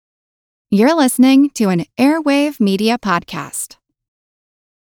You're listening to an Airwave Media Podcast.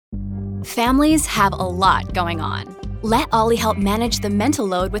 Families have a lot going on. Let Ollie help manage the mental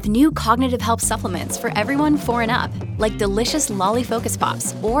load with new cognitive help supplements for everyone 4 and up, like delicious Lolly Focus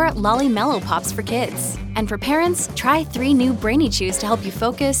Pops or Lolly Mellow Pops for kids. And for parents, try 3 new Brainy Chews to help you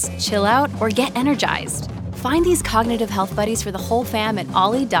focus, chill out, or get energized. Find these cognitive health buddies for the whole fam at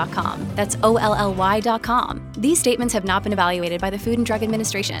ollie.com. That's OLLY.com. These statements have not been evaluated by the Food and Drug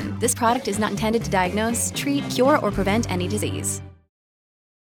Administration. This product is not intended to diagnose, treat, cure, or prevent any disease.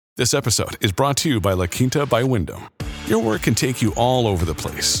 This episode is brought to you by La Quinta by Wyndham. Your work can take you all over the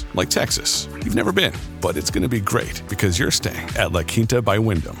place, like Texas. You've never been, but it's going to be great because you're staying at La Quinta by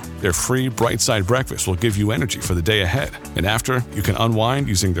Wyndham. Their free Bright Side breakfast will give you energy for the day ahead. And after, you can unwind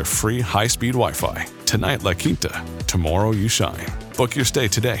using their free high-speed Wi-Fi. Tonight, La Quinta. Tomorrow, you shine. Book your stay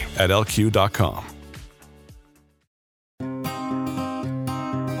today at LQ.com.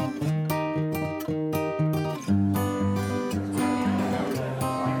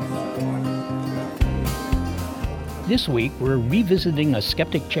 This week, we're revisiting a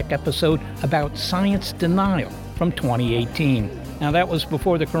Skeptic Check episode about science denial from 2018. Now, that was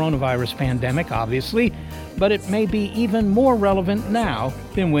before the coronavirus pandemic, obviously, but it may be even more relevant now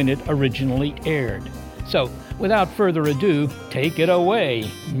than when it originally aired. So, without further ado, take it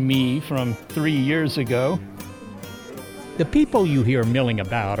away, me from 3 years ago. The people you hear milling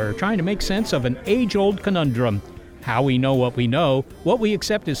about are trying to make sense of an age-old conundrum: how we know, what we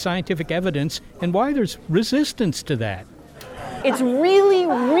accept as scientific evidence, and why there's resistance to that. It's really,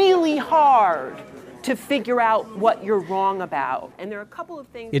 really hard to figure out what you're wrong about. And there are a couple of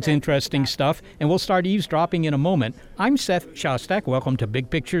things. It's interesting stuff, and we'll start eavesdropping in a moment. I'm Seth Shostak. Welcome to Big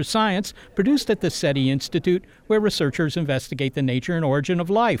Picture Science, produced at the SETI Institute, where researchers investigate the nature and origin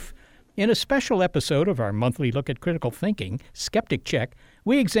of life. In a special episode of our monthly look at critical thinking, Skeptic Check,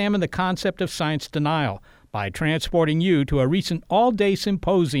 we examine the concept of science denial by transporting you to a recent all-day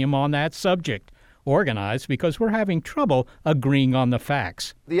symposium on that subject, organized because we're having trouble agreeing on the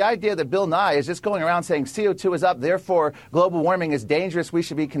facts. The idea that Bill Nye is just going around saying CO2 is up, therefore global warming is dangerous, we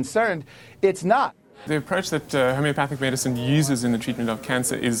should be concerned, it's not. The approach that homeopathic medicine uses in the treatment of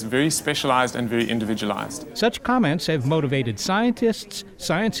cancer is very specialized and very individualized. Such comments have motivated scientists,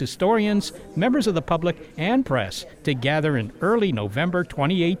 science historians, members of the public, and press to gather in early November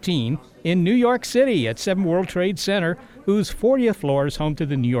 2018 in New York City at 7 World Trade Center, whose 40th floor is home to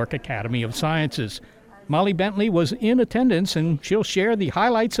the New York Academy of Sciences. Molly Bentley was in attendance, and she'll share the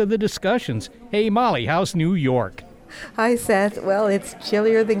highlights of the discussions. Hey, Molly, how's New York? Hi, Seth. Well, it's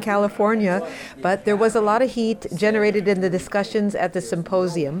chillier than California, but there was a lot of heat generated in the discussions at the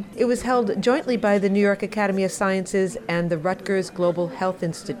symposium. It was held jointly by the New York Academy of Sciences and the Rutgers Global Health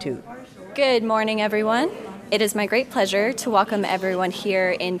Institute. Good morning, everyone. It is my great pleasure to welcome everyone here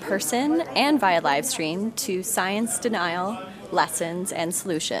in person and via live stream to Science Denial, Lessons and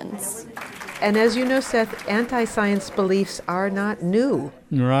Solutions. And as you know, Seth, anti-science beliefs are not new.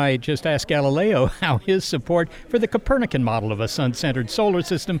 Right. Just ask Galileo how his support for the Copernican model of a sun-centered solar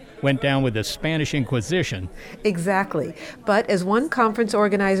system went down with the Spanish Inquisition. Exactly. But as one conference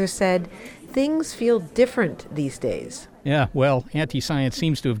organizer said, things feel different these days. Yeah, well, anti-science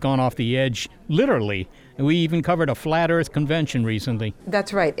seems to have gone off the edge, literally. We even covered a flat Earth convention recently.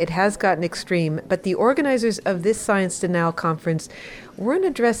 That's right. It has gotten extreme, but the organizers of this science denial conference weren't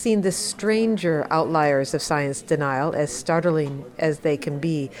addressing the stranger outliers of science denial, as startling as they can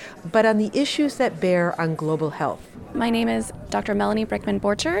be, but on the issues that bear on global health. My name is Dr. Melanie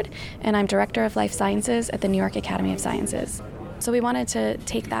Brickman-Borchard, and I'm Director of Life Sciences at the New York Academy of Sciences. So we wanted to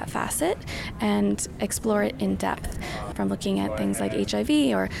take that facet and explore it in depth, from looking at things like HIV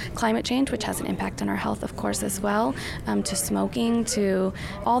or climate change, which has an impact on our health, of course, as well, to smoking, to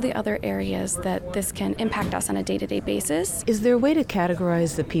all the other areas that this can impact us on a day-to-day basis. Is there a way to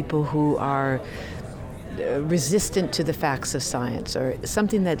categorize the people who are resistant to the facts of science, or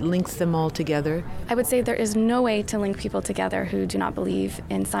something that links them all together? I would say there is no way to link people together who do not believe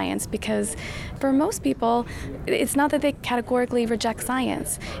in science, because for most people, it's not that they categorically reject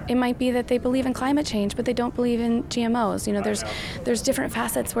science. It might be that they believe in climate change, but they don't believe in GMOs. You know, there's different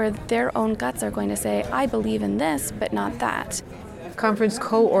facets where their own guts are going to say, I believe in this, but not that. Conference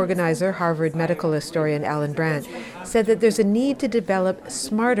co-organizer, Harvard medical historian Alan Brandt, said that there's a need to develop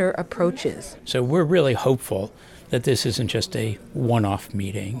smarter approaches. So we're really hopeful that this isn't just a one-off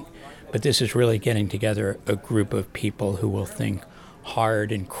meeting, but this is really getting together a group of people who will think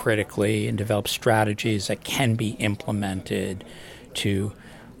hard and critically and develop strategies that can be implemented to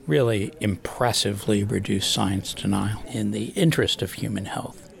really impressively reduce science denial in the interest of human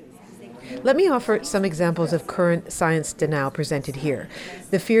health. Let me offer some examples of current science denial presented here.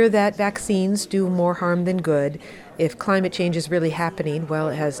 The fear that vaccines do more harm than good. If climate change is really happening, well,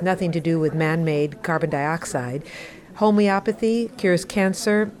 it has nothing to do with man-made carbon dioxide. Homeopathy cures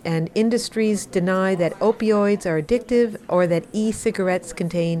cancer, and industries deny that opioids are addictive or that e-cigarettes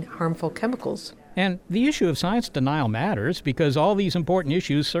contain harmful chemicals. And the issue of science denial matters because all these important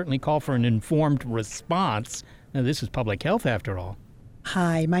issues certainly call for an informed response. Now, this is public health, after all.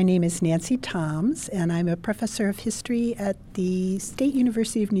 Hi, my name is Nancy Toms, and I'm a professor of history at the State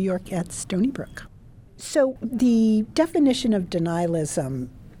University of New York at Stony Brook. So the definition of denialism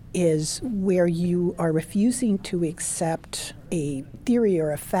is where you are refusing to accept a theory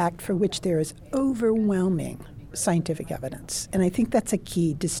or a fact for which there is overwhelming scientific evidence. And I think that's a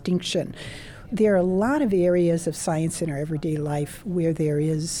key distinction. There are a lot of areas of science in our everyday life where there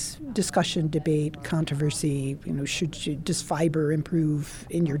is discussion, debate, controversy. Does fiber improve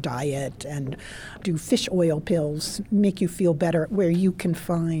in your diet? And do fish oil pills make you feel better? Where you can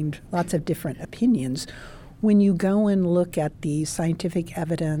find lots of different opinions. When you go and look at the scientific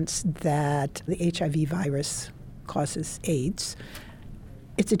evidence that the HIV virus causes AIDS,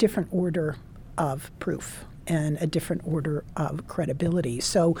 it's a different order of proof and a different order of credibility.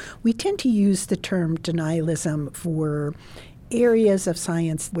 So we tend to use the term denialism for areas of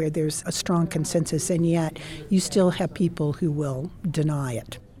science where there's a strong consensus, and yet you still have people who will deny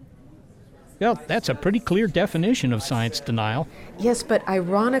it. Well, that's a pretty clear definition of science denial. Yes, but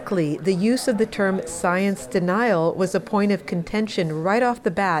ironically, the use of the term science denial was a point of contention right off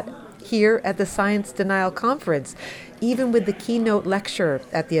the bat here at the Science Denial Conference, even with the keynote lecturer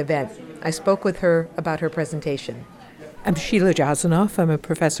at the event. I spoke with her about her presentation. I'm Sheila Jasanoff. I'm a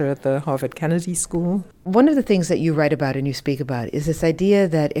professor at the Harvard Kennedy School. One of the things that you write about and you speak about is this idea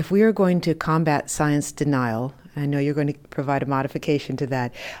that if we are going to combat science denial, I know you're going to provide a modification to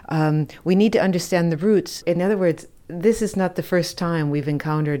that, we need to understand the roots. In other words, this is not the first time we've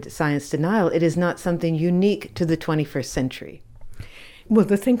encountered science denial. It is not something unique to the 21st century. Well,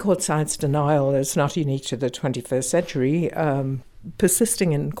 the thing called science denial is not unique to the 21st century.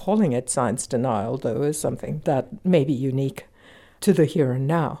 Persisting in calling it science denial, though, is something that may be unique to the here and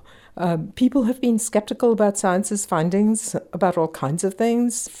now. People have been skeptical about science's findings about all kinds of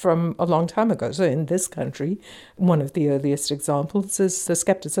things from a long time ago. So in this country, one of the earliest examples is the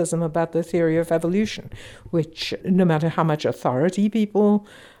skepticism about the theory of evolution, which no matter how much authority people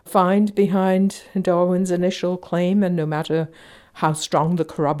find behind Darwin's initial claim, and no matter how strong the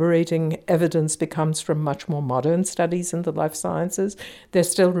corroborating evidence becomes from much more modern studies in the life sciences, there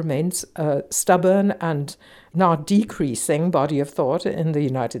still remains a stubborn and not decreasing body of thought in the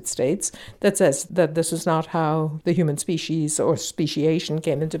United States that says that this is not how the human species or speciation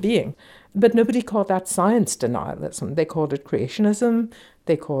came into being. But nobody called that science denialism. They called it creationism.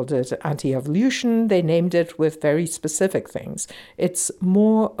 They called it anti-evolution. They named it with very specific things. It's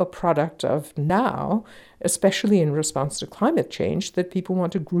more a product of now, especially in response to climate change, that people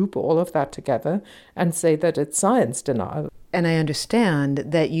want to group all of that together and say that it's science denial. And I understand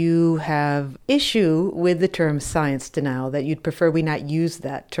that you have issue with the term science denial, that you'd prefer we not use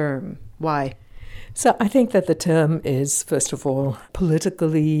that term. Why? So I think that the term is, first of all,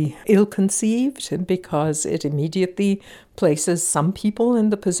 politically ill-conceived because it immediately places some people in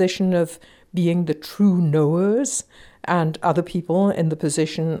the position of being the true knowers and other people in the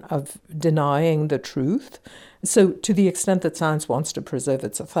position of denying the truth. So to the extent that science wants to preserve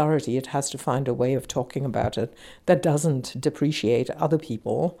its authority, it has to find a way of talking about it that doesn't depreciate other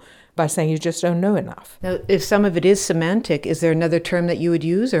people by saying you just don't know enough. Now, if some of it is semantic, is there another term that you would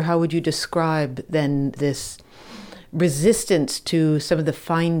use, or how would you describe then this resistance to some of the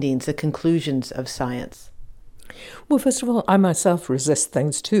findings, the conclusions of science? Well, first of all, I myself resist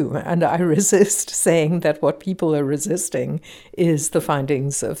things too, and I resist saying that what people are resisting is the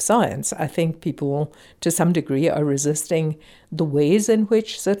findings of science. I think people, to some degree, are resisting the ways in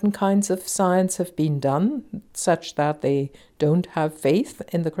which certain kinds of science have been done, such that they don't have faith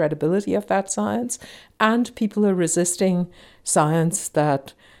in the credibility of that science, and people are resisting science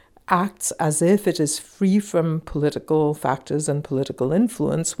that acts as if it is free from political factors and political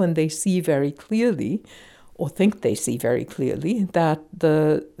influence when they see very clearly, or think they see very clearly, that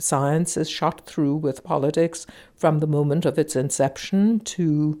the science is shot through with politics from the moment of its inception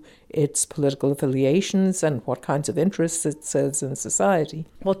to its political affiliations and what kinds of interests it serves in society.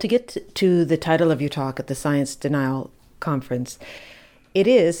 Well, to get to the title of your talk at the Science Denial Conference, it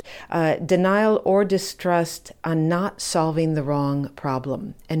is denial or distrust on not solving the wrong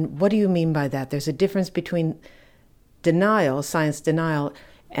problem. And what do you mean by that? There's a difference between denial, science denial,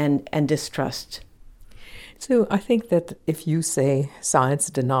 and distrust. So I think that if you say science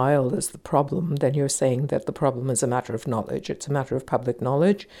denial is the problem, then you're saying that the problem is a matter of knowledge. It's a matter of public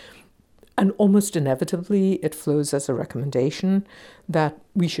knowledge. And almost inevitably, it flows as a recommendation that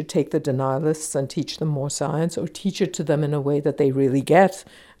we should take the denialists and teach them more science, or teach it to them in a way that they really get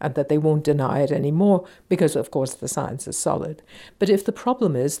and that they won't deny it anymore, because, of course, the science is solid. But if the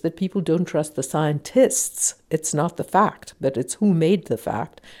problem is that people don't trust the scientists, it's not the fact, but it's who made the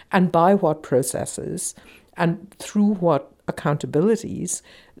fact, and by what processes, and through what accountabilities,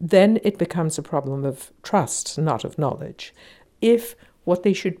 then it becomes a problem of trust, not of knowledge. If what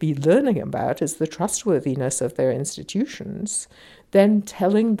they should be learning about is the trustworthiness of their institutions, then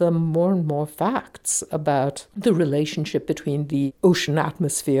telling them more and more facts about the relationship between the ocean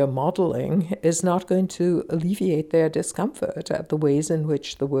atmosphere modeling is not going to alleviate their discomfort at the ways in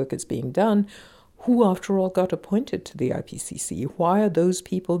which the work is being done. Who, after all, got appointed to the IPCC? Why are those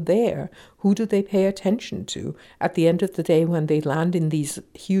people there? Who do they pay attention to? At the end of the day, when they land in these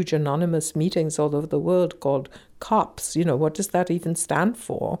huge anonymous meetings all over the world called COPs, what does that even stand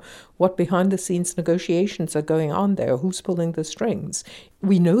for? What behind-the-scenes negotiations are going on there? Who's pulling the strings?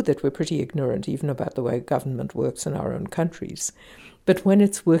 We know that we're pretty ignorant even about the way government works in our own countries. But when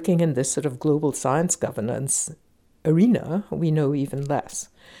it's working in this sort of global science governance arena, we know even less.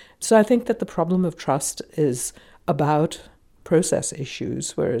 So I think that the problem of trust is about process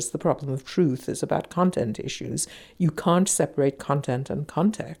issues, whereas the problem of truth is about content issues. You can't separate content and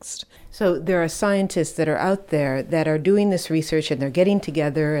context. So there are scientists that are out there that are doing this research, and they're getting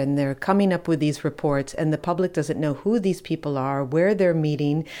together and they're coming up with these reports, and the public doesn't know who these people are, where they're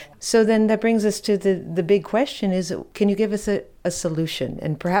meeting. So then that brings us to the big question is, can you give us a solution?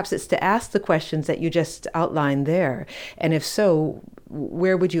 And perhaps it's to ask the questions that you just outlined there. And if so,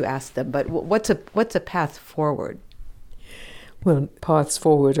 where would you ask them? But what's a path forward? Well, paths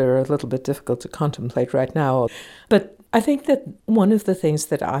forward are a little bit difficult to contemplate right now. But I think that one of the things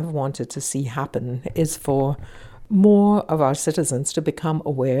that I've wanted to see happen is for more of our citizens to become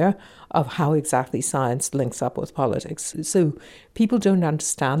aware of how exactly science links up with politics. So people don't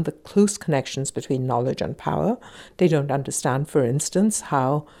understand the close connections between knowledge and power. They don't understand, for instance,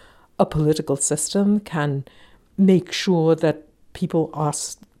 how a political system can make sure that people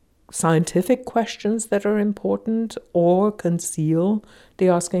ask scientific questions that are important or conceal the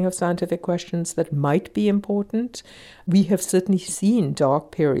asking of scientific questions that might be important. We have certainly seen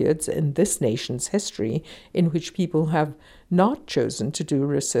dark periods in this nation's history in which people have not chosen to do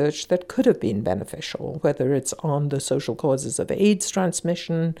research that could have been beneficial, whether it's on the social causes of AIDS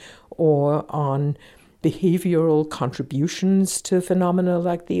transmission or on behavioral contributions to phenomena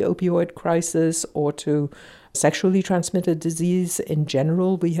like the opioid crisis or to sexually transmitted disease in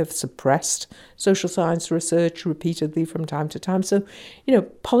general. We have suppressed social science research repeatedly from time to time. So,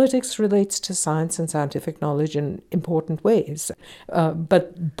 politics relates to science and scientific knowledge in important ways.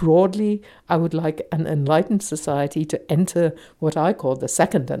 But broadly, I would like an enlightened society to enter what I call the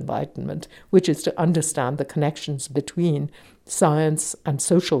second enlightenment, which is to understand the connections between science and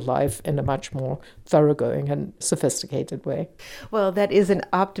social life in a much more thoroughgoing and sophisticated way. Well, that is an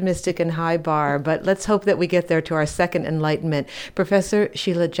optimistic and high bar, but let's hope that we get there to our second enlightenment. Professor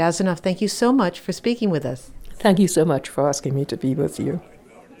Sheila Jasanoff, thank you so much for speaking with us. Thank you so much for asking me to be with you.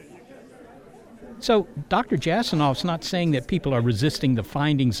 So Dr. Jasanoff's not saying that people are resisting the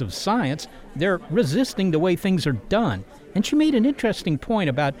findings of science. They're resisting the way things are done. And she made an interesting point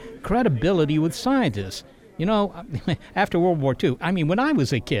about credibility with scientists. After World War II, when I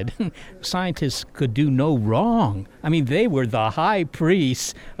was a kid, scientists could do no wrong. They were the high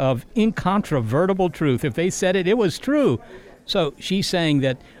priests of incontrovertible truth. If they said it, it was true. So she's saying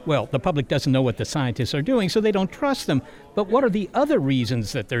that, the public doesn't know what the scientists are doing, so they don't trust them. But what are the other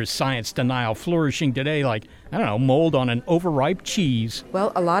reasons that there's science denial flourishing today, like, mold on an overripe cheese?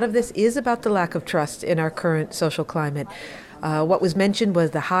 Well, a lot of this is about the lack of trust in our current social climate. What was mentioned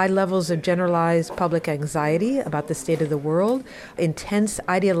was the high levels of generalized public anxiety about the state of the world, intense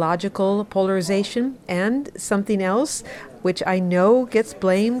ideological polarization, and something else, which I know gets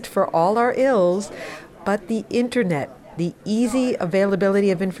blamed for all our ills, but the internet. The easy availability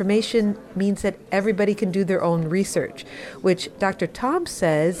of information means that everybody can do their own research, which Dr. Tom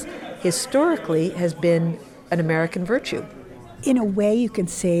says historically has been an American virtue. In a way, you can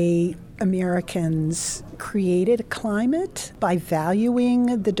say Americans created a climate by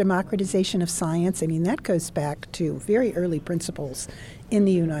valuing the democratization of science. That goes back to very early principles in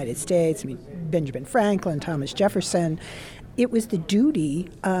the United States. Benjamin Franklin, Thomas Jefferson. It was the duty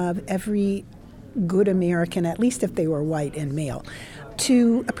of every good American, at least if they were white and male,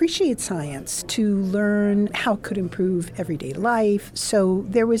 to appreciate science, to learn how it could improve everyday life. So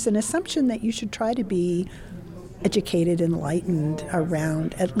there was an assumption that you should try to be educated, enlightened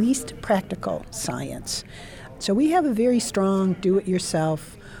around at least practical science. So we have a very strong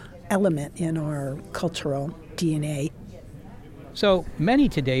do-it-yourself element in our cultural DNA. So many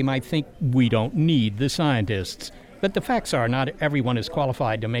today might think we don't need the scientists. But the facts are not everyone is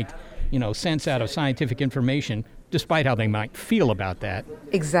qualified to make, sense out of scientific information, despite how they might feel about that.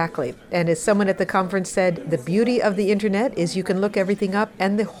 Exactly. And as someone at the conference said, the beauty of the internet is you can look everything up,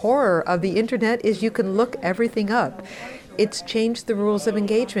 and the horror of the internet is you can look everything up. It's changed the rules of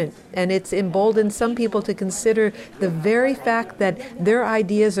engagement, and it's emboldened some people to consider the very fact that their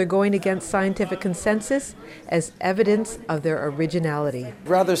ideas are going against scientific consensus as evidence of their originality.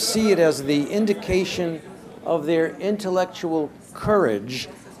 Rather see it as the indication of their intellectual courage,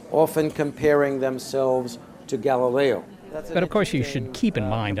 often comparing themselves to Galileo. But of course you should keep in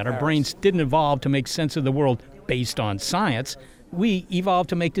mind that our brains didn't evolve to make sense of the world based on science. We evolved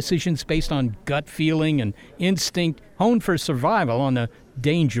to make decisions based on gut feeling and instinct, honed for survival on the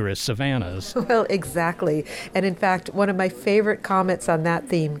dangerous savannas. Well, exactly. And in fact, one of my favorite comments on that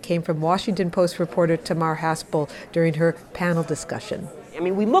theme came from Washington Post reporter Tamar Haspel during her panel discussion. I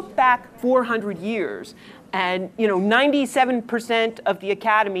mean, we look back 400 years, and 97% of the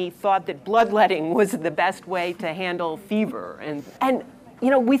Academy thought that bloodletting was the best way to handle fever. And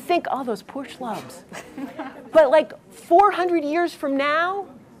we think, oh, those poor schlubs. But 400 years from now,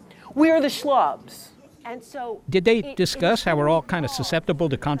 we're the schlubs. And so did they discuss how we're all kind of susceptible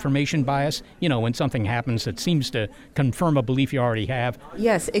to confirmation bias? When something happens that seems to confirm a belief you already have?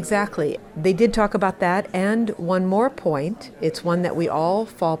 Yes, exactly. They did talk about that. And one more point, it's one that we all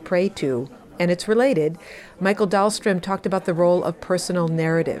fall prey to, and it's related. Michael Dahlstrom talked about the role of personal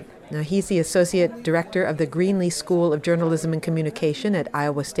narrative. Now, he's the associate director of the Greenlee School of Journalism and Communication at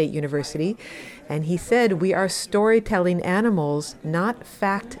Iowa State University. And he said we are storytelling animals, not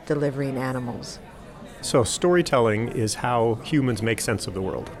fact-delivering animals. So storytelling is how humans make sense of the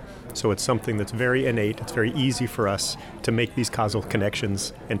world. So it's something that's very innate. It's very easy for us to make these causal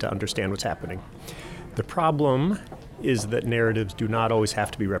connections and to understand what's happening. The problem is that narratives do not always have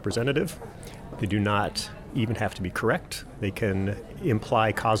to be representative. They do not even have to be correct. They can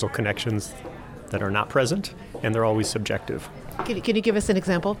imply causal connections that are not present, and they're always subjective. Can you give us an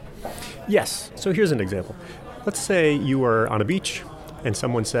example? Yes. So here's an example. Let's say you were on a beach and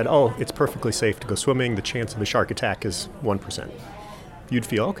someone said, oh, it's perfectly safe to go swimming. The chance of a shark attack is 1%. You'd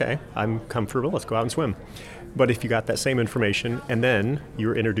feel, okay, I'm comfortable. Let's go out and swim. But if you got that same information and then you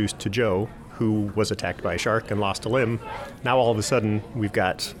were introduced to Joe, who was attacked by a shark and lost a limb, now all of a sudden we've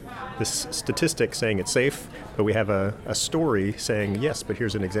got this statistic saying it's safe, but we have a story saying, yes, but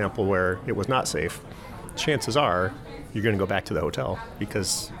here's an example where it was not safe. Chances are you're going to go back to the hotel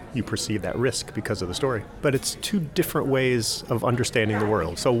because you perceive that risk because of the story. But it's two different ways of understanding the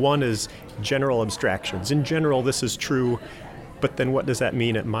world. So one is general abstractions. In general, this is true, but then what does that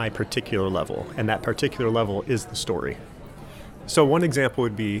mean at my particular level? And that particular level is the story. So one example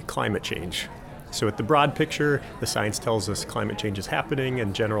would be climate change. So at the broad picture, the science tells us climate change is happening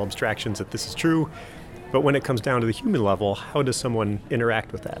and general abstractions that this is true. But when it comes down to the human level, how does someone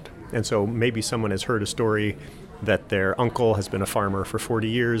interact with that? And so maybe someone has heard a story that their uncle has been a farmer for 40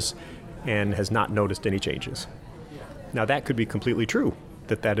 years and has not noticed any changes. Now that could be completely true,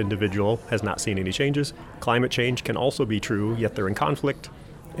 that that individual has not seen any changes. Climate change can also be true, yet they're in conflict.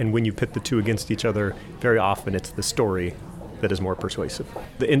 And when you pit the two against each other, very often it's the story that is more persuasive.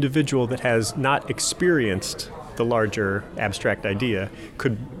 The individual that has not experienced the larger abstract idea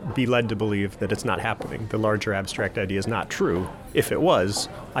could be led to believe that it's not happening. The larger abstract idea is not true. If it was,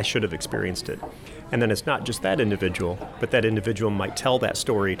 I should have experienced it. And then it's not just that individual, but that individual might tell that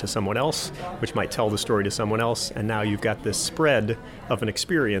story to someone else, which might tell the story to someone else, and now you've got this spread of an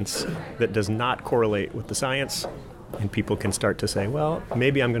experience that does not correlate with the science, and people can start to say, well,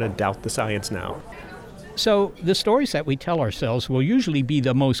 maybe I'm going to doubt the science now. So the stories that we tell ourselves will usually be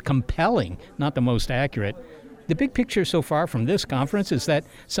the most compelling, not the most accurate. The big picture so far from this conference is that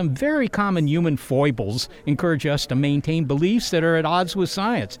some very common human foibles encourage us to maintain beliefs that are at odds with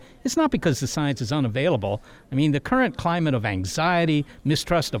science. It's not because the science is unavailable. I mean, the current climate of anxiety,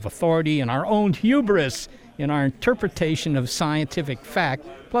 mistrust of authority, and our own hubris in our interpretation of scientific fact,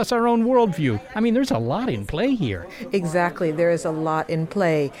 plus our own worldview. I mean, there's a lot in play here. Exactly, there is a lot in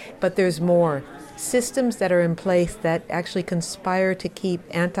play, but there's more. Systems that are in place that actually conspire to keep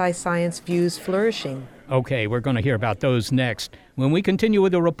anti-science views flourishing. Okay, we're going to hear about those next when we continue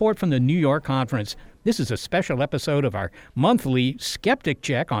with a report from the New York conference. This is a special episode of our monthly Skeptic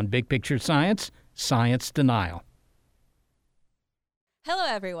Check on Big Picture Science, Science Denial. Hello,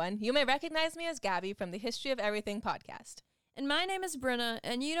 everyone. You may recognize me as Gabby from the History of Everything podcast. And my name is Brenna,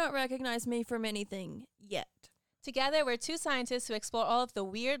 and you don't recognize me from anything yet. Together, we're two scientists who explore all of the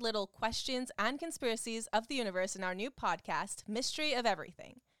weird little questions and conspiracies of the universe in our new podcast, Mystery of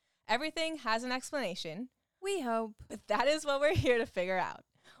Everything. Everything has an explanation. We hope. But that is what we're here to figure out.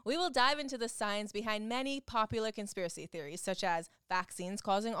 We will dive into the science behind many popular conspiracy theories, such as vaccines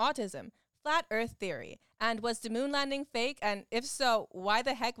causing autism, flat Earth theory, and was the moon landing fake? And if so, why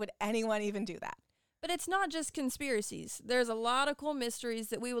the heck would anyone even do that? But it's not just conspiracies. There's a lot of cool mysteries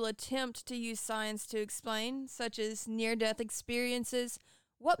that we will attempt to use science to explain, such as near-death experiences,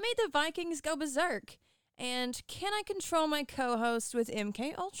 what made the Vikings go berserk, and can I control my co-host with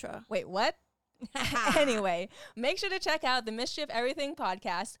MK Ultra? Wait, what? Anyway, make sure to check out the Mystery of Everything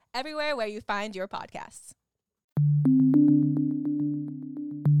podcast everywhere where you find your podcasts.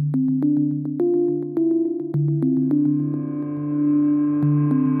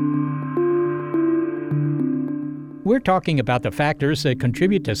 We're talking about the factors that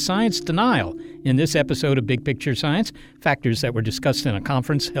contribute to science denial in this episode of Big Picture Science, factors that were discussed in a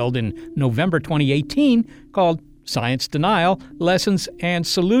conference held in November 2018 called Science Denial, Lessons and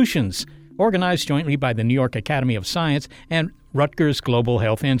Solutions, organized jointly by the New York Academy of Science and Rutgers Global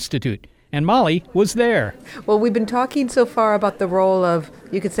Health Institute. And Molly was there. Well, we've been talking so far about the role of,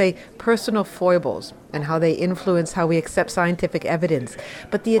 you could say, personal foibles and how they influence how we accept scientific evidence.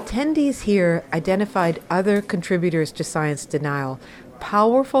 But the attendees here identified other contributors to science denial,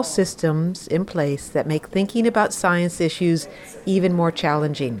 powerful systems in place that make thinking about science issues even more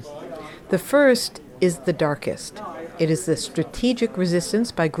challenging. The first is the darkest. It is the strategic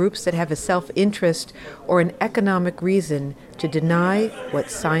resistance by groups that have a self-interest or an economic reason to deny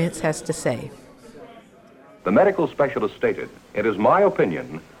what science has to say. The medical specialist stated, "It is my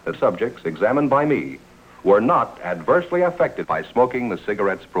opinion that subjects examined by me were not adversely affected by smoking the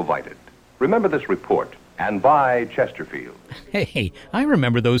cigarettes provided." Remember this report and buy Chesterfield. Hey, I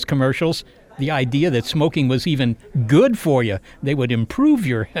remember those commercials. The idea that smoking was even good for you. They would improve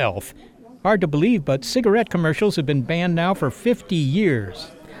your health. Hard to believe, but cigarette commercials have been banned now for 50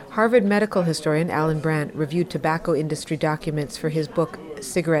 years. Harvard medical historian Alan Brandt reviewed tobacco industry documents for his book,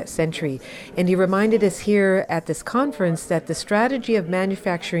 Cigarette Century, and he reminded us here at this conference that the strategy of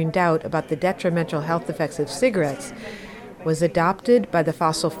manufacturing doubt about the detrimental health effects of cigarettes was adopted by the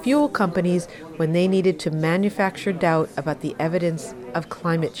fossil fuel companies when they needed to manufacture doubt about the evidence of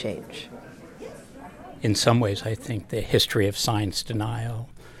climate change. In some ways, I think the history of science denial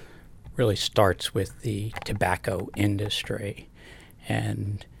really starts with the tobacco industry.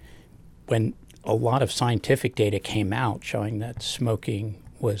 And when a lot of scientific data came out showing that smoking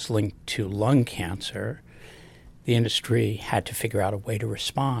was linked to lung cancer, the industry had to figure out a way to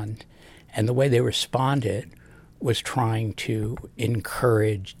respond. And the way they responded was trying to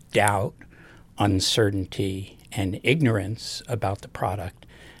encourage doubt, uncertainty, and ignorance about the product,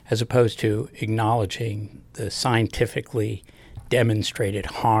 as opposed to acknowledging the scientifically demonstrated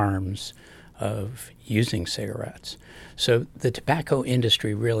harms of using cigarettes. So the tobacco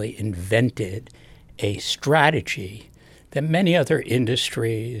industry really invented a strategy that many other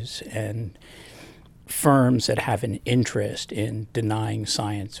industries and firms that have an interest in denying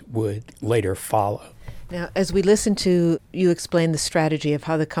science would later follow. Now, as we listen to you explain the strategy of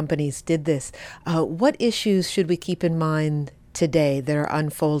how the companies did this, what issues should we keep in mind today that are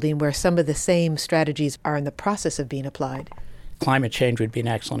unfolding where some of the same strategies are in the process of being applied? Climate change would be an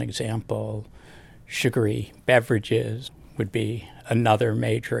excellent example. Sugary beverages would be another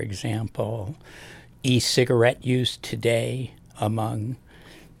major example. E-cigarette use today among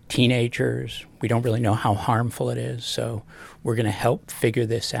teenagers, we don't really know how harmful it is, so we're going to help figure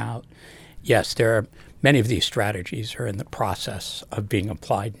this out. Yes, there are many of these strategies are in the process of being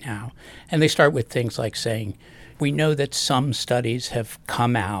applied now. And they start with things like saying, we know that some studies have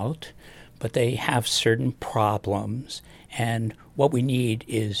come out, but they have certain problems. And what we need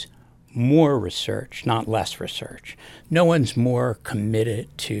is more research, not less research. No one's more committed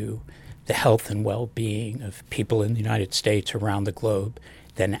to the health and well-being of people in the United States around the globe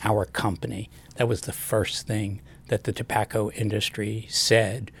than our company. That was the first thing that the tobacco industry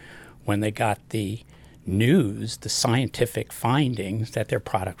said when they got the news, the scientific findings that their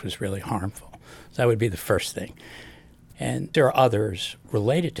product was really harmful. So that would be the first thing. And there are others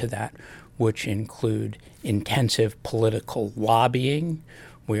related to that, which include intensive political lobbying,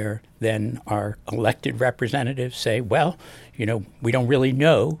 where then our elected representatives say, well, we don't really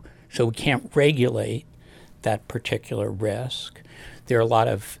know, so we can't regulate that particular risk. There are a lot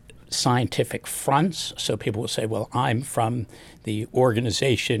of scientific fronts, so people will say, well, I'm from the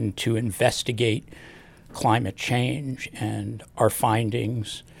organization to investigate climate change, and our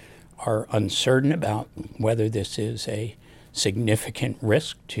findings are uncertain about whether this is a significant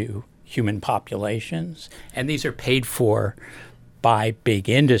risk to human populations. And these are paid for by big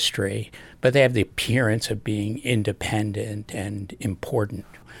industry, but they have the appearance of being independent and important.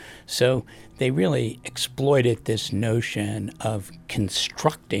 So they really exploited this notion of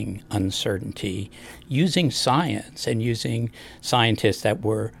constructing uncertainty using science and using scientists that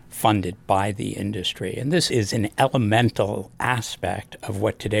were funded by the industry. And this is an elemental aspect of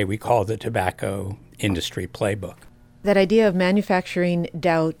what today we call the tobacco industry playbook. That idea of manufacturing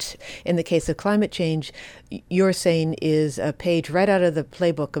doubt in the case of climate change, you're saying is a page right out of the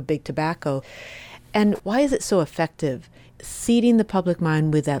playbook of Big Tobacco. And why is it so effective, seeding the public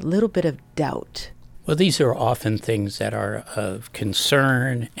mind with that little bit of doubt? Well, these are often things that are of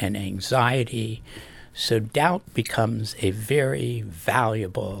concern and anxiety. So doubt becomes a very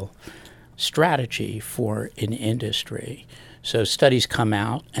valuable strategy for an industry. So studies come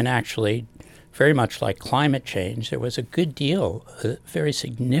out, and actually, very much like climate change, there was a good deal, a very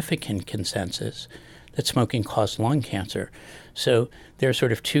significant consensus that smoking caused lung cancer. So there are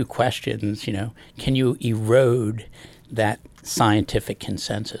sort of two questions, can you erode that scientific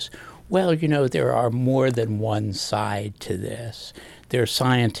consensus? Well, there are more than one side to this. There are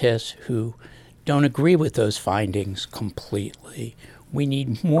scientists who don't agree with those findings completely. We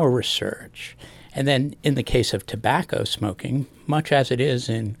need more research. And then in the case of tobacco smoking, much as it is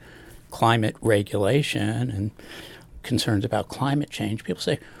in climate regulation and concerns about climate change, people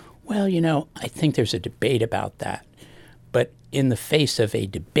say, well, I think there's a debate about that. But in the face of a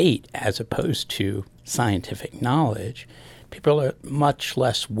debate as opposed to scientific knowledge, people are much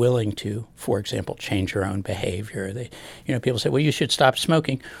less willing to, for example, change their own behavior. People say, well, you should stop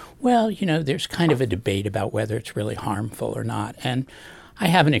smoking. Well, there's kind of a debate about whether it's really harmful or not. And I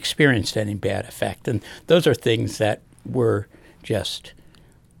haven't experienced any bad effect. And those are things that were just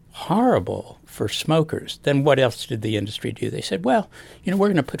horrible for smokers. Then what else did the industry do? They said, well, we're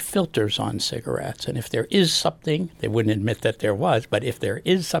going to put filters on cigarettes. And if there is something, they wouldn't admit that there was, but if there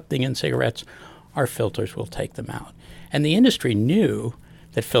is something in cigarettes, our filters will take them out. And the industry knew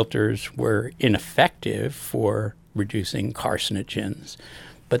that filters were ineffective for reducing carcinogens.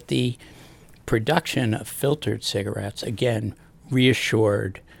 But the production of filtered cigarettes, again,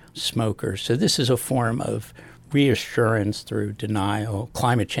 reassured smokers. So this is a form of reassurance through denial.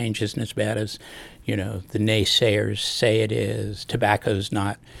 Climate change isn't as bad as, the naysayers say it is. Tobacco's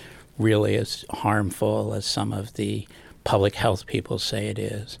not really as harmful as some of the public health people say it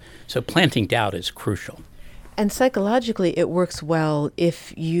is. So planting doubt is crucial. And psychologically, it works well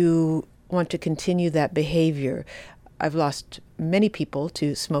if you want to continue that behavior. I've lost many people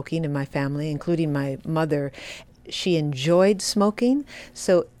to smoking in my family, including my mother. She enjoyed smoking,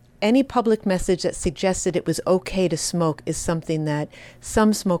 so any public message that suggested it was okay to smoke is something that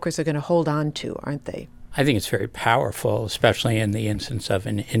some smokers are going to hold on to, aren't they? I think it's very powerful, especially in the instance of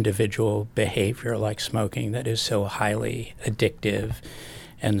an individual behavior like smoking that is so highly addictive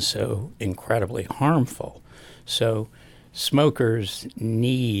and so incredibly harmful. So smokers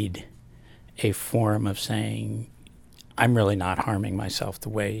need a form of saying, I'm really not harming myself the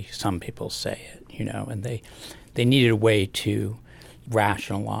way some people say it, and they needed a way to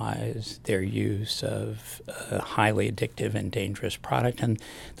rationalize their use of a highly addictive and dangerous product, and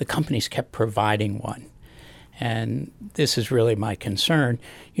the companies kept providing one. And this is really my concern.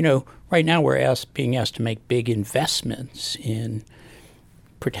 Right now we're being asked to make big investments in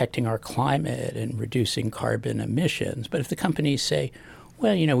protecting our climate and reducing carbon emissions. But if the companies say,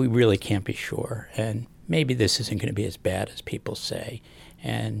 well, we really can't be sure, and maybe this isn't going to be as bad as people say,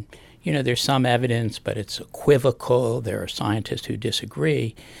 and there's some evidence, but it's equivocal, there are scientists who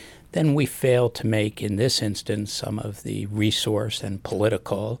disagree, then we fail to make, in this instance, some of the resource and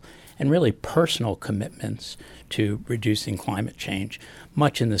political and really personal commitments to reducing climate change,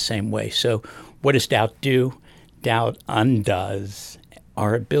 much in the same way. So what does doubt do? Doubt undoes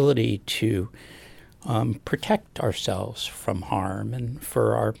our ability to protect ourselves from harm and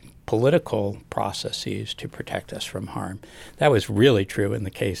for our political processes to protect us from harm. That was really true in the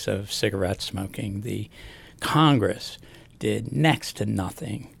case of cigarette smoking. The Congress did next to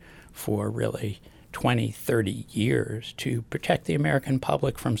nothing for really 20, 30 years to protect the American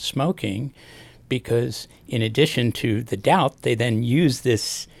public from smoking because in addition to the doubt, they then used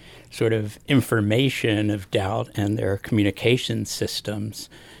this sort of information of doubt and their communication systems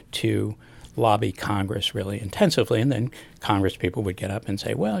to lobby Congress really intensively. And then Congress people would get up and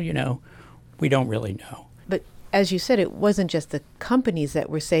say, well, we don't really know. But as you said, it wasn't just the companies that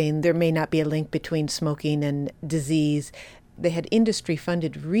were saying there may not be a link between smoking and disease. They had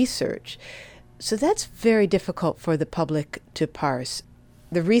industry-funded research. So that's very difficult for the public to parse.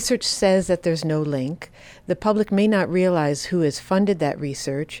 The research says that there's no link. The public may not realize who has funded that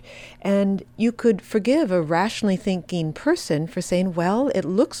research. And you could forgive a rationally thinking person for saying, well, it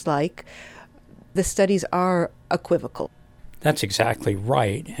looks like the studies are equivocal. That's exactly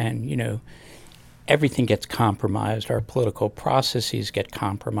right. And, everything gets compromised. Our political processes get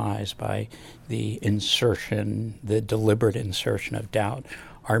compromised by the deliberate insertion of doubt.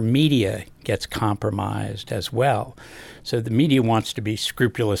 Our media gets compromised as well. So the media wants to be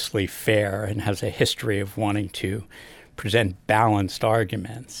scrupulously fair and has a history of wanting to present balanced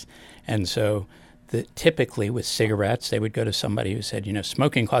arguments. And so typically with cigarettes, they would go to somebody who said,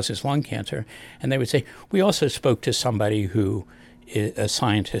 smoking causes lung cancer. And they would say, we also spoke to somebody who is a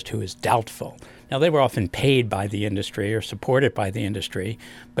scientist who is doubtful. Now, they were often paid by the industry or supported by the industry.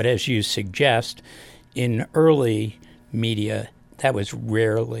 But as you suggest, in early media, that was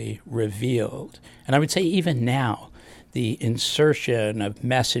rarely revealed. And I would say even now, the insertion of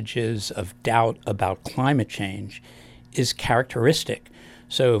messages of doubt about climate change is characteristic.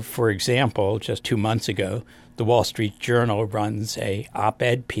 So, for example, just 2 months ago, the Wall Street Journal runs a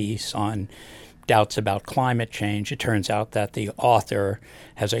op-ed piece on doubts about climate change. It turns out that the author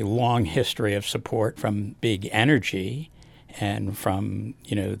has a long history of support from big energy and from,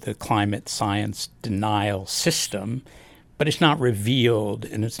 the climate science denial system, but it's not revealed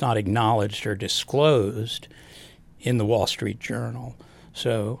and it's not acknowledged or disclosed in the Wall Street Journal.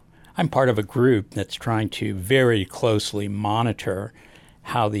 So I'm part of a group that's trying to very closely monitor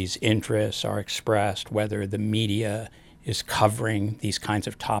how these interests are expressed, whether the media is covering these kinds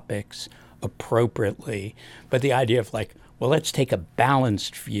of topics appropriately. But the idea of let's take a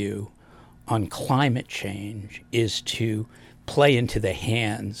balanced view on climate change is to play into the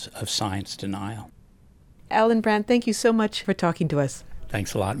hands of science denial. Alan Brandt, thank you so much for talking to us.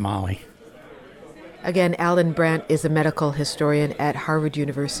 Thanks a lot, Molly. Again, Alan Brandt is a medical historian at Harvard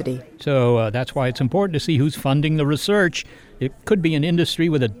University. So that's why it's important to see who's funding the research. It could be an industry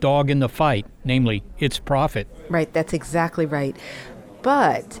with a dog in the fight, namely its profit. Right, that's exactly right.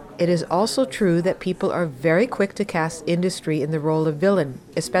 But it is also true that people are very quick to cast industry in the role of villain,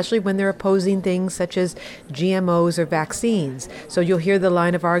 especially when they're opposing things such as GMOs or vaccines. So you'll hear the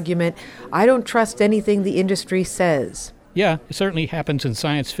line of argument, I don't trust anything the industry says. Yeah, it certainly happens in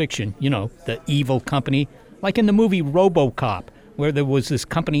science fiction, the evil company, like in the movie RoboCop, where there was this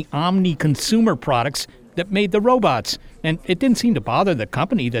company, Omni Consumer Products, that made the robots. And it didn't seem to bother the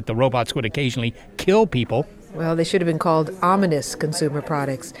company that the robots would occasionally kill people. Well, they should have been called ominous consumer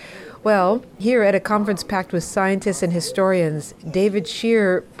products. Well, here at a conference packed with scientists and historians, David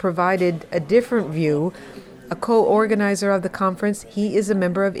Shear provided a different view. A co-organizer of the conference, he is a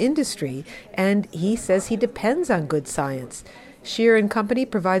member of industry, and he says he depends on good science. Shear and Company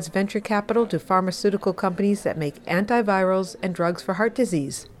provides venture capital to pharmaceutical companies that make antivirals and drugs for heart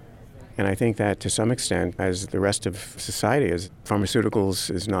disease. And I think that to some extent, as the rest of society is, pharmaceuticals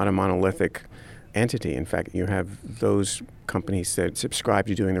is not a monolithic entity. In fact, you have those companies that subscribe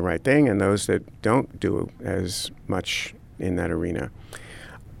to doing the right thing and those that don't do as much in that arena.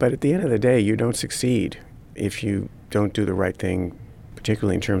 But at the end of the day, you don't succeed if you don't do the right thing,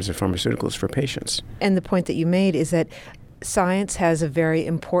 particularly in terms of pharmaceuticals for patients. And the point that you made is that science has a very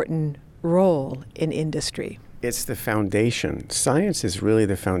important role in industry. It's the foundation. Science is really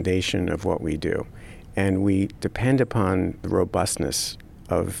the foundation of what we do. And we depend upon the robustness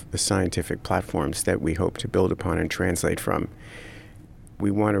of the scientific platforms that we hope to build upon and translate from. We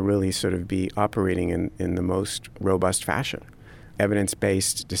want to really sort of be operating in the most robust fashion.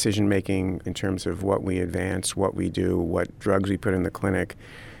 Evidence-based decision-making in terms of what we advance, what we do, what drugs we put in the clinic,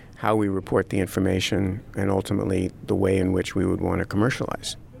 how we report the information, and ultimately the way in which we would want to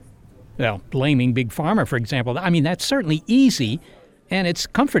commercialize. Well, blaming Big Pharma, for example, that's certainly easy, and it's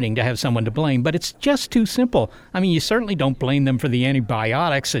comforting to have someone to blame, but it's just too simple. You certainly don't blame them for the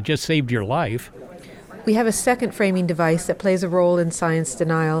antibiotics that just saved your life. We have a second framing device that plays a role in science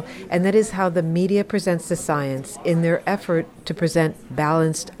denial, and that is how the media presents the science in their effort to present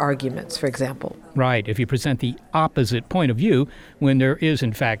balanced arguments, for example. Right. If you present the opposite point of view, when there is,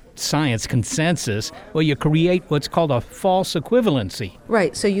 in fact, science consensus, well, you create what's called a false equivalency.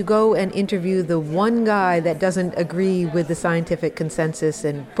 Right. So you go and interview the one guy that doesn't agree with the scientific consensus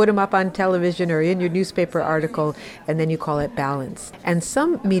and put him up on television or in your newspaper article, and then you call it balance. And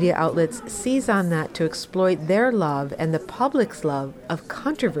some media outlets seize on that to exploit their love and the public's love of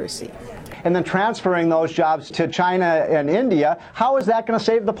controversy. and then transferring those jobs to China and India, how is that going to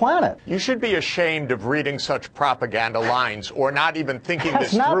save the planet? You should be ashamed of reading such propaganda lines or not even thinking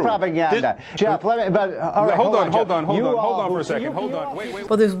That's this not through. propaganda. Jeff, let me, but, all right, hold on for a second. Hold on. Wait.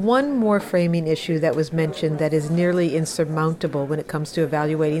 Well, there's one more framing issue that was mentioned that is nearly insurmountable when it comes to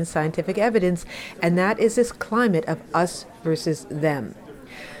evaluating scientific evidence, and that is this climate of us versus them.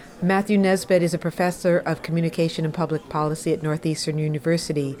 Matthew Nesbitt is a professor of communication and public policy at Northeastern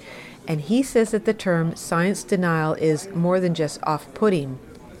University, and he says that the term science denial is more than just off-putting.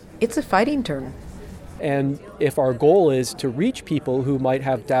 It's a fighting term. And if our goal is to reach people who might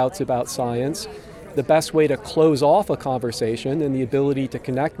have doubts about science, the best way to close off a conversation and the ability to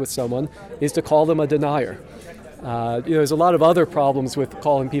connect with someone is to call them a denier. There's a lot of other problems with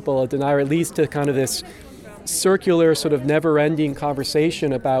calling people a denier. It leads to kind of this circular, sort of never-ending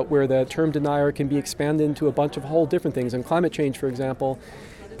conversation about where the term denier can be expanded into a bunch of whole different things. In climate change, for example,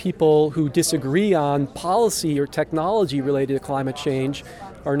 people who disagree on policy or technology related to climate change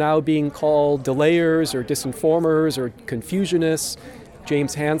are now being called delayers or disinformers or confusionists.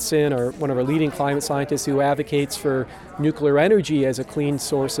 James Hansen, one of our leading climate scientists who advocates for nuclear energy as a clean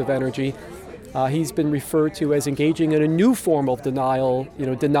source of energy, he's been referred to as engaging in a new form of denial,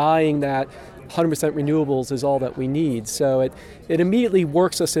 denying that 100% renewables is all that we need. So it immediately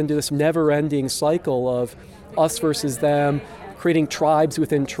works us into this never-ending cycle of us versus them, creating tribes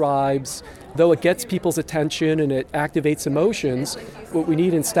within tribes. Though it gets people's attention and it activates emotions, what we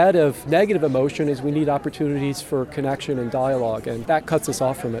need instead of negative emotion is we need opportunities for connection and dialogue, and that cuts us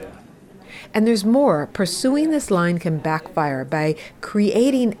off from it. And there's more. Pursuing this line can backfire by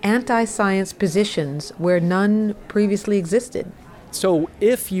creating anti-science positions where none previously existed. So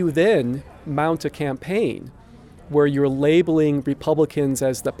if you then mount a campaign where you're labeling Republicans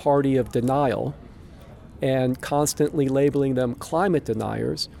as the party of denial and constantly labeling them climate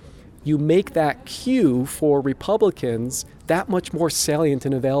deniers, you make that cue for Republicans that much more salient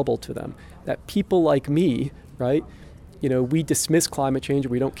and available to them. That people like me, right, we dismiss climate change,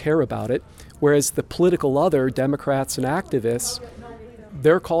 we don't care about it, whereas the political other, Democrats and activists,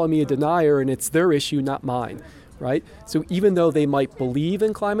 they're calling me a denier and it's their issue, not mine. Right? So even though they might believe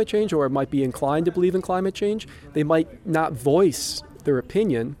in climate change or might be inclined to believe in climate change, they might not voice their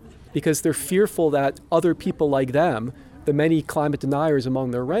opinion because they're fearful that other people like them, the many climate deniers among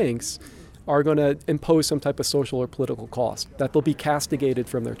their ranks, are going to impose some type of social or political cost, that they'll be castigated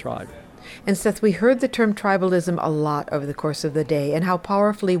from their tribe. And Seth, we heard the term tribalism a lot over the course of the day and how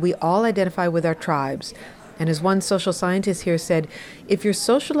powerfully we all identify with our tribes. And as one social scientist here said, if your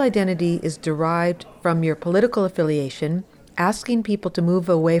social identity is derived from your political affiliation, asking people to move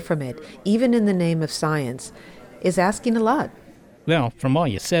away from it, even in the name of science, is asking a lot. Well, from all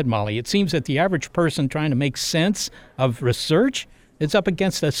you said, Molly, it seems that the average person trying to make sense of research is up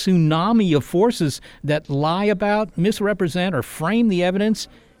against a tsunami of forces that lie about, misrepresent, or frame the evidence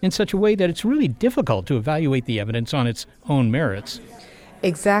in such a way that it's really difficult to evaluate the evidence on its own merits.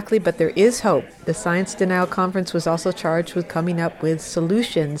 Exactly, but there is hope. The Science Denial Conference was also charged with coming up with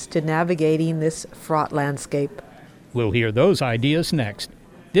solutions to navigating this fraught landscape. We'll hear those ideas next.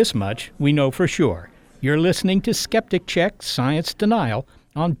 This much we know for sure. You're listening to Skeptic Check Science Denial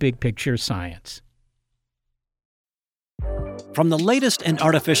on Big Picture Science. From the latest in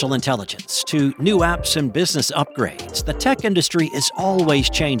artificial intelligence to new apps and business upgrades, the tech industry is always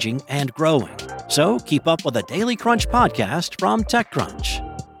changing and growing. So keep up with the Daily Crunch podcast from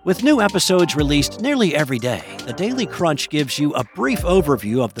TechCrunch. With new episodes released nearly every day, the Daily Crunch gives you a brief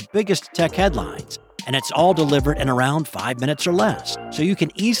overview of the biggest tech headlines, and it's all delivered in around 5 minutes or less, so you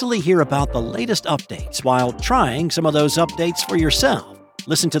can easily hear about the latest updates while trying some of those updates for yourself.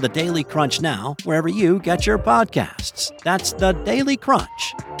 Listen to the Daily Crunch now, wherever you get your podcasts. That's the Daily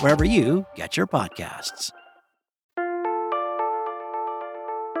Crunch, wherever you get your podcasts.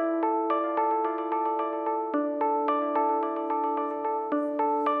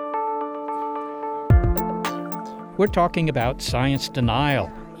 We're talking about science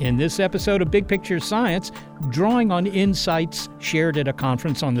denial. In this episode of Big Picture Science, drawing on insights shared at a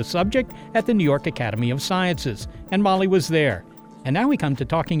conference on the subject at the New York Academy of Sciences. And Molly was there. And now we come to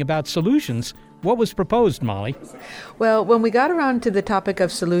talking about solutions. What was proposed, Molly? Well, when we got around to the topic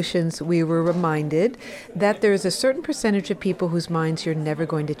of solutions, we were reminded that there is a certain percentage of people whose minds you're never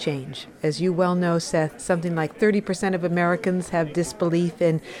going to change. As you well know, Seth, something like 30% of Americans have disbelief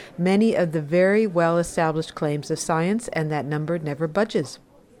in many of the very well-established claims of science, and that number never budges.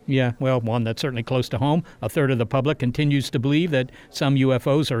 Yeah, well, one that's certainly close to home. A third of the public continues to believe that some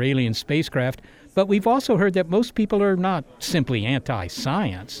UFOs are alien spacecraft. But we've also heard that most people are not simply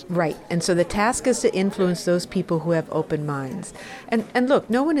anti-science. Right. And so the task is to influence those people who have open minds. And look,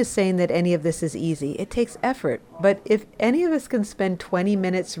 no one is saying that any of this is easy. It takes effort. But if any of us can spend 20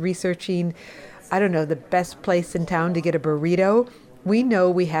 minutes researching, I don't know, the best place in town to get a burrito, we know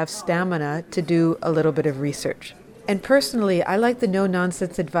we have stamina to do a little bit of research. And personally, I like the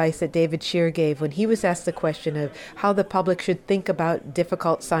no-nonsense advice that David Shear gave when he was asked the question of how the public should think about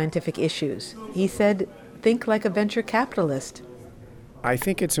difficult scientific issues. He said, think like a venture capitalist. I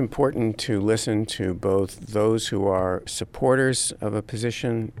think it's important to listen to both those who are supporters of a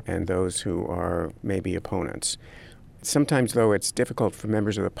position and those who are maybe opponents. Sometimes, though, it's difficult for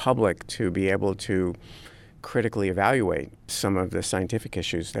members of the public to be able to critically evaluate some of the scientific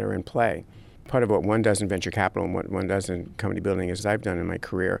issues that are in play. Part of what one does in venture capital and what one does in company building, as I've done in my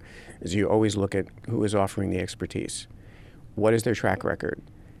career, is you always look at who is offering the expertise. What is their track record?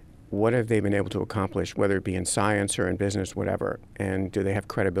 What have they been able to accomplish, whether it be in science or in business, whatever? And do they have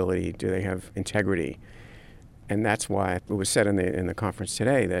credibility? Do they have integrity? And that's why it was said in the conference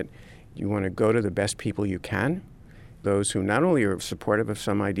today that you want to go to the best people you can, those who not only are supportive of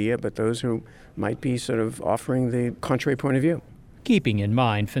some idea, but those who might be sort of offering the contrary point of view. Keeping in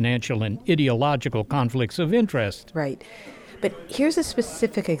mind financial and ideological conflicts of interest. Right. But here's a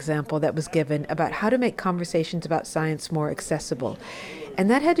specific example that was given about how to make conversations about science more accessible.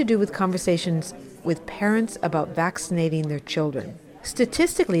 And that had to do with conversations with parents about vaccinating their children.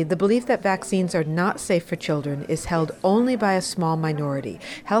 Statistically, the belief that vaccines are not safe for children is held only by a small minority.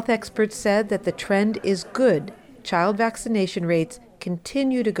 Health experts said that the trend is good. Child vaccination rates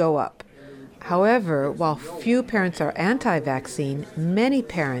continue to go up. However, while few parents are anti-vaccine, many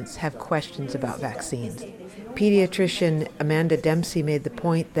parents have questions about vaccines. Pediatrician Amanda Dempsey made the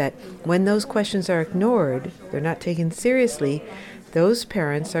point that when those questions are ignored, they're not taken seriously, those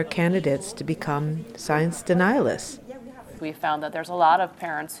parents are candidates to become science denialists. We found that there's a lot of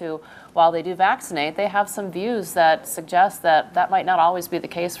parents who, while they do vaccinate, they have some views that suggest that that might not always be the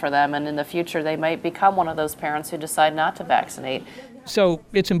case for them, and in the future they might become one of those parents who decide not to vaccinate. So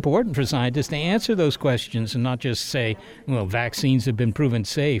it's important for scientists to answer those questions and not just say, well, vaccines have been proven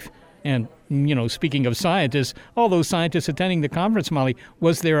safe. And, speaking of scientists, all those scientists attending the conference, Molly,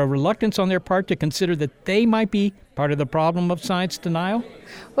 was there a reluctance on their part to consider that they might be part of the problem of science denial?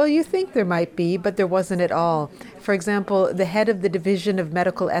 Well, you think there might be, but there wasn't at all. For example, the head of the Division of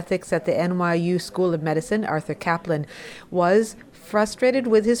Medical Ethics at the NYU School of Medicine, Arthur Kaplan, was frustrated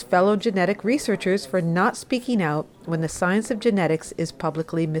with his fellow genetic researchers for not speaking out when the science of genetics is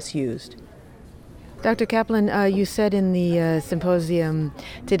publicly misused. Dr. Kaplan, you said in the symposium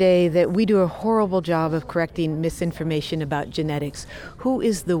today that we do a horrible job of correcting misinformation about genetics. Who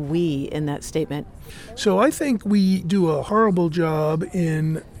is the we in that statement? So I think we do a horrible job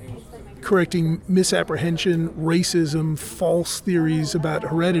in correcting misapprehension, racism, false theories about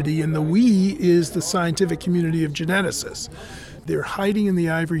heredity, and the we is the scientific community of geneticists. They're hiding in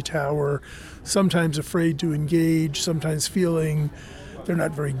the ivory tower, sometimes afraid to engage, sometimes feeling they're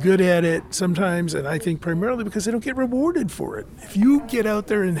not very good at it sometimes, and I think primarily because they don't get rewarded for it. If you get out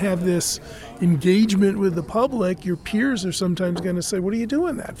there and have this engagement with the public, your peers are sometimes going to say, what are you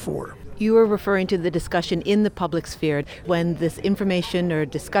doing that for? You were referring to the discussion in the public sphere when this information or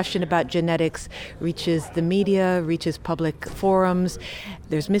discussion about genetics reaches the media, reaches public forums.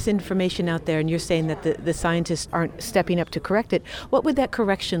 There's misinformation out there, and you're saying that the scientists aren't stepping up to correct it. What would that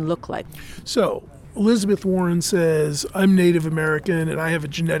correction look like? So, Elizabeth Warren says, I'm Native American and I have a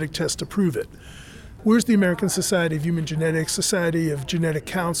genetic test to prove it. Where's the American Society of Human Genetics, Society of Genetic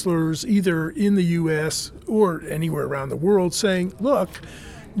Counselors, either in the U.S. or anywhere around the world, saying, look,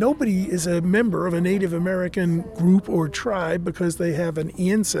 nobody is a member of a Native American group or tribe because they have an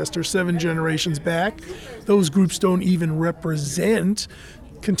ancestor 7 generations back. Those groups don't even represent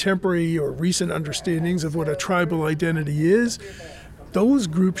contemporary or recent understandings of what a tribal identity is. Those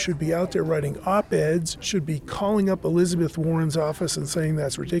groups should be out there writing op-eds, should be calling up Elizabeth Warren's office and saying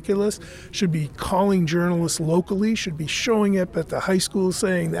that's ridiculous, should be calling journalists locally, should be showing up at the high schools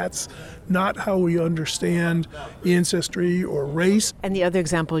saying that's not how we understand ancestry or race. And the other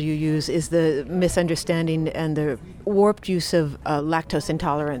example you use is the misunderstanding and the warped use of lactose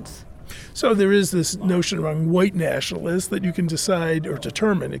intolerance. So there is this notion among white nationalists that you can decide or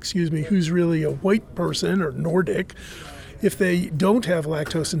determine, who's really a white person or Nordic. If they don't have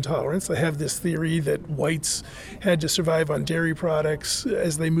lactose intolerance, they have this theory that whites had to survive on dairy products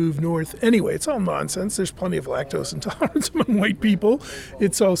as they moved north. Anyway, it's all nonsense. There's plenty of lactose intolerance among white people.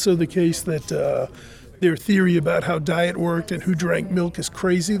 It's also the case that their theory about how diet worked and who drank milk is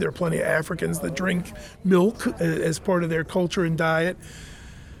crazy. There are plenty of Africans that drink milk as part of their culture and diet.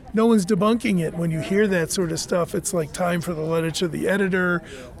 no one's debunking it. When you hear that sort of stuff, it's like time for the letter to the editor,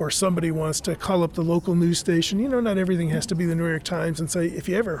 or somebody wants to call up the local news station. You know, not everything has to be the New York Times and say, if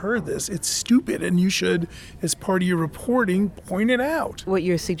you ever heard this, it's stupid, and you should, as part of your reporting, point it out. What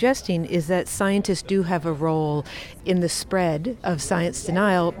you're suggesting is that scientists do have a role in the spread of science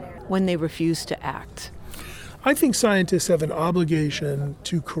denial when they refuse to act. I think scientists have an obligation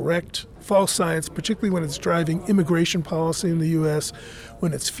to correct false science, particularly when it's driving immigration policy in the U.S.,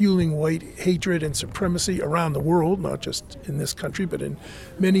 when it's fueling white hatred and supremacy around the world, not just in this country, but in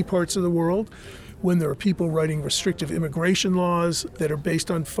many parts of the world, when there are people writing restrictive immigration laws that are based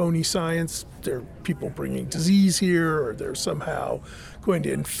on phony science. There are people bringing disease here, or they're somehow going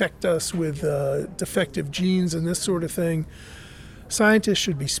to infect us with defective genes and this sort of thing. Scientists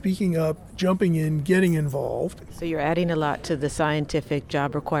should be speaking up, jumping in, getting involved. So you're adding a lot to the scientific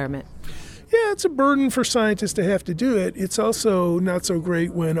job requirement. Yeah, it's a burden for scientists to have to do it. It's also not so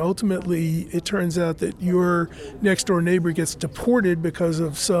great when ultimately it turns out that your next-door neighbor gets deported because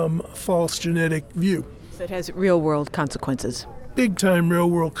of some false genetic view. So it has real-world consequences. Big-time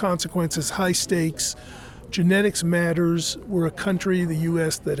real-world consequences, high stakes. Genetics matters. We're a country, the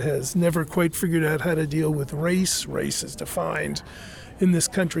U.S., that has never quite figured out how to deal with race. Race is defined in this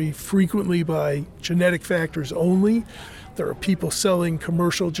country frequently by genetic factors only. There are people selling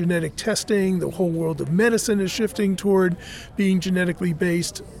commercial genetic testing. The whole world of medicine is shifting toward being genetically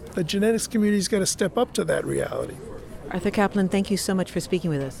based. The genetics community's got to step up to that reality. Arthur Caplan, thank you so much for speaking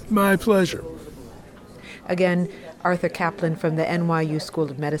with us. My pleasure. Again, Arthur Caplan from the NYU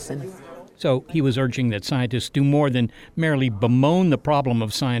School of Medicine. So he was urging that scientists do more than merely bemoan the problem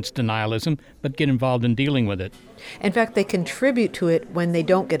of science denialism, but get involved in dealing with it. In fact, they contribute to it when they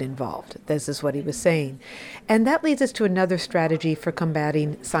don't get involved. This is what he was saying. And that leads us to another strategy for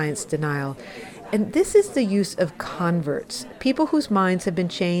combating science denial. And this is the use of converts, people whose minds have been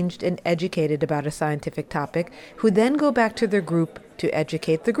changed and educated about a scientific topic, who then go back to their group to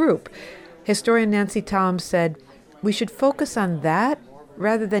educate the group. Historian Nancy Toms said, we should focus on that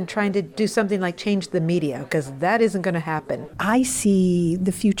rather than trying to do something like change the media, because that isn't going to happen. I see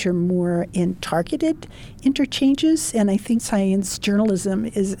the future more in targeted interchanges, and I think science journalism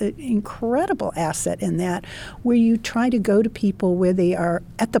is an incredible asset in that, where you try to go to people where they are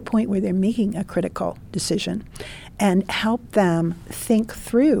at the point where they're making a critical decision and help them think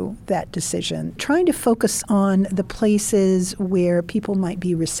through that decision, trying to focus on the places where people might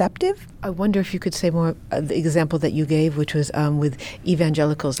be receptive. I wonder if you could say more of the example that you gave, which was with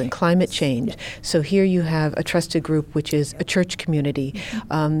evangelicals and climate change. So here you have a trusted group, which is a church community,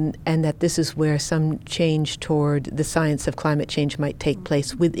 and that this is where some change toward the science of climate change might take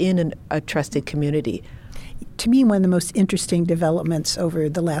place within a trusted community. To me, one of the most interesting developments over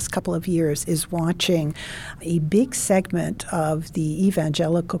the last couple of years is watching a big segment of the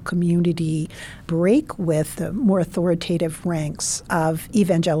evangelical community break with the more authoritative ranks of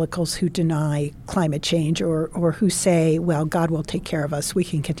evangelicals who deny climate change or who say, well, God will take care of us. We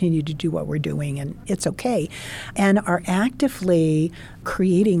can continue to do what we're doing and it's okay, and are actively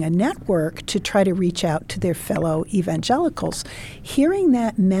creating a network to try to reach out to their fellow evangelicals. Hearing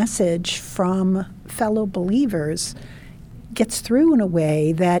that message from fellow believers gets through in a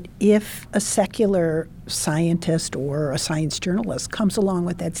way that if a secular scientist or a science journalist comes along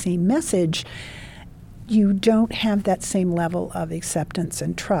with that same message, you don't have that same level of acceptance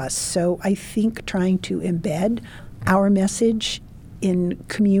and trust. So I think trying to embed our message in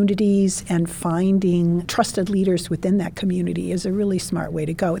communities and finding trusted leaders within that community is a really smart way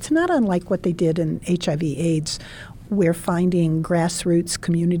to go. It's not unlike what they did in HIV/AIDS, where finding grassroots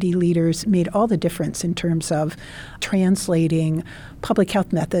community leaders made all the difference in terms of translating public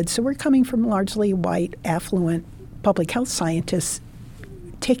health methods. So we're coming from largely white, affluent public health scientists,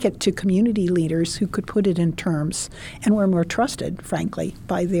 take it to community leaders who could put it in terms and were more trusted, frankly,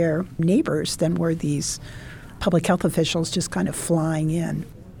 by their neighbors than were these public health officials just kind of flying in.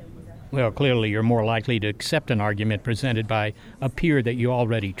 Well, clearly you're more likely to accept an argument presented by a peer that you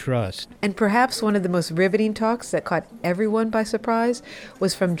already trust. And perhaps one of the most riveting talks that caught everyone by surprise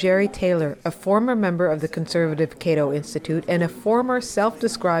was from Jerry Taylor, a former member of the conservative Cato Institute and a former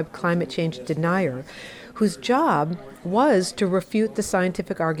self-described climate change denier, whose job was to refute the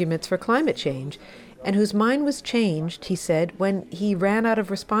scientific arguments for climate change, and whose mind was changed, he said, when he ran out of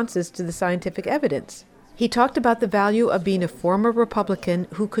responses to the scientific evidence. He talked about the value of being a former Republican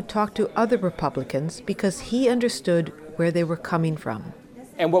who could talk to other Republicans because he understood where they were coming from.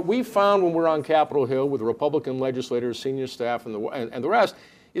 And what we found when we're on Capitol Hill with the Republican legislators, senior staff, and the rest,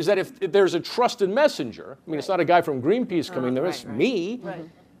 is that if there's a trusted messenger, I mean, it's not a guy from Greenpeace coming there, it's me. Right.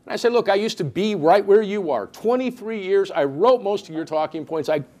 I said, look, I used to be right where you are. 23 years, I wrote most of your talking points.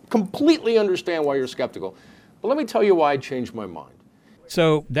 I completely understand why you're skeptical. But let me tell you why I changed my mind.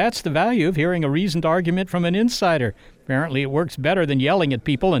 So that's the value of hearing a reasoned argument from an insider. Apparently it works better than yelling at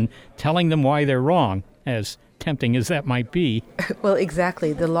people and telling them why they're wrong, as tempting as that might be. Well,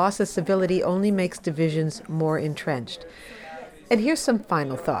 exactly. The loss of civility only makes divisions more entrenched. And here's some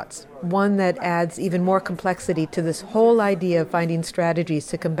final thoughts, one that adds even more complexity to this whole idea of finding strategies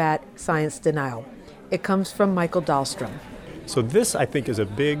to combat science denial. It comes from Michael Dahlstrom. So this, I think, is a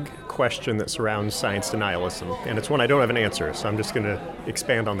big question that surrounds science denialism, and it's one I don't have an answer, so I'm just going to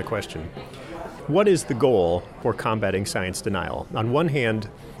expand on the question. What is the goal for combating science denial? On one hand,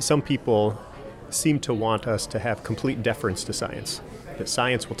 some people seem to want us to have complete deference to science, that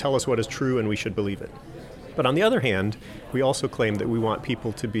science will tell us what is true and we should believe it. But on the other hand, we also claim that we want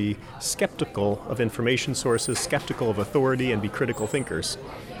people to be skeptical of information sources, skeptical of authority, and be critical thinkers,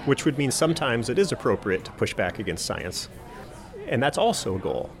 which would mean sometimes it is appropriate to push back against science. And that's also a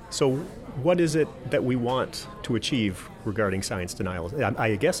goal. So what is it that we want to achieve regarding science denial?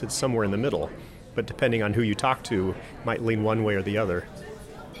 I guess it's somewhere in the middle, but depending on who you talk to, might lean one way or the other.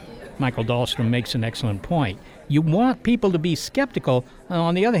 Michael Dahlstrom makes an excellent point. You want people to be skeptical.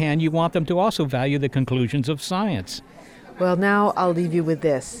 On the other hand, you want them to also value the conclusions of science. Well, now I'll leave you with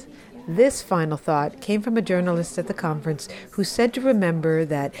this. This final thought came from a journalist at the conference who said to remember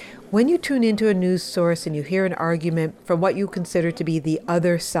that when you tune into a news source and you hear an argument from what you consider to be the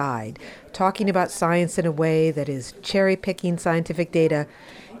other side, talking about science in a way that is cherry-picking scientific data,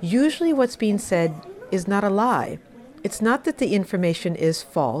 usually what's being said is not a lie. It's not that the information is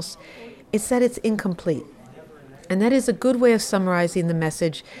false, it's that it's incomplete. And that is a good way of summarizing the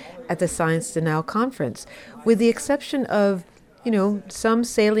message at the Science Denial Conference. With the exception of, some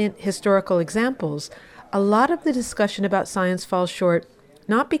salient historical examples, a lot of the discussion about science falls short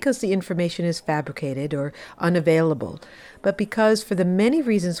not because the information is fabricated or unavailable, but because, for the many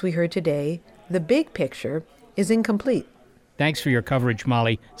reasons we heard today, the big picture is incomplete. Thanks for your coverage,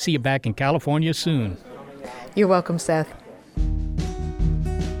 Molly. See you back in California soon. You're welcome, Seth.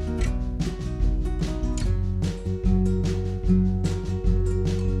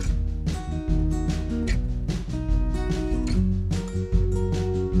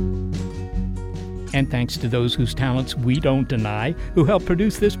 And thanks to those whose talents we don't deny, who helped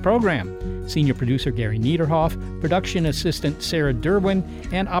produce this program. Senior producer Gary Niederhoff, production assistant Sarah Derwin,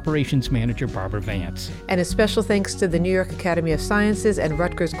 and operations manager Barbara Vance. And a special thanks to the New York Academy of Sciences and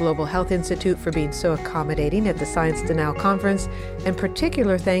Rutgers Global Health Institute for being so accommodating at the Science Denial Conference, and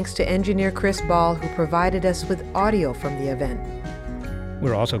particular thanks to engineer Chris Ball, who provided us with audio from the event.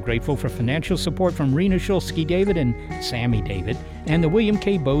 We're also grateful for financial support from Rena Shulsky-David and Sammy David, and the William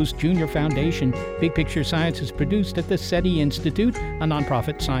K. Bowes Jr. Foundation. Big Picture Science is produced at the SETI Institute, a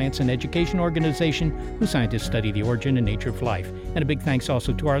nonprofit science and education organization whose scientists study the origin and nature of life. And a big thanks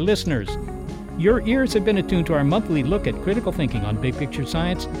also to our listeners. Your ears have been attuned to our monthly look at critical thinking on Big Picture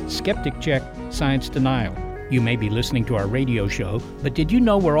Science, Skeptic Check, Science Denial. You may be listening to our radio show, but did you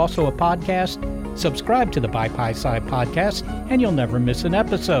know we're also a podcast? Subscribe to the By Pi Sci podcast, and you'll never miss an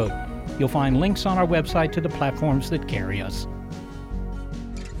episode. You'll find links on our website to the platforms that carry us.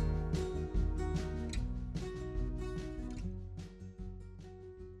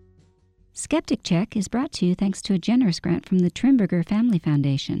 Skeptic Check is brought to you thanks to a generous grant from the Trimberger Family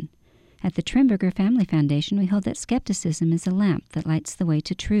Foundation. At the Trimberger Family Foundation, we hold that skepticism is a lamp that lights the way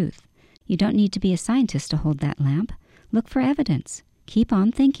to truth. You don't need to be a scientist to hold that lamp. Look for evidence. Keep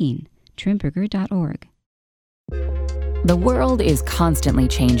on thinking. Trimberger.org. The world is constantly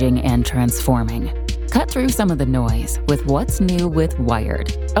changing and transforming. Cut through some of the noise with What's New with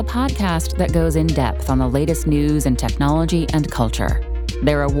Wired, a podcast that goes in depth on the latest news and technology and culture.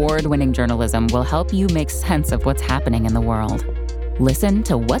 Their award-winning journalism will help you make sense of what's happening in the world. Listen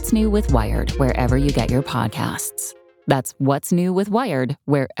to What's New with Wired wherever you get your podcasts. That's What's New with Wired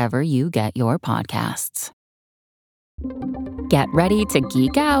wherever you get your podcasts. Get ready to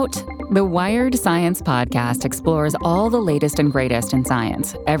geek out. The Wired Science Podcast explores all the latest and greatest in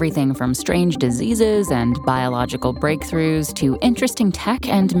science, everything from strange diseases and biological breakthroughs to interesting tech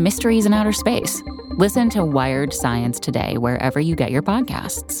and mysteries in outer space. Listen to Wired Science today wherever you get your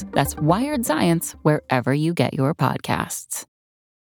podcasts. That's Wired Science wherever you get your podcasts.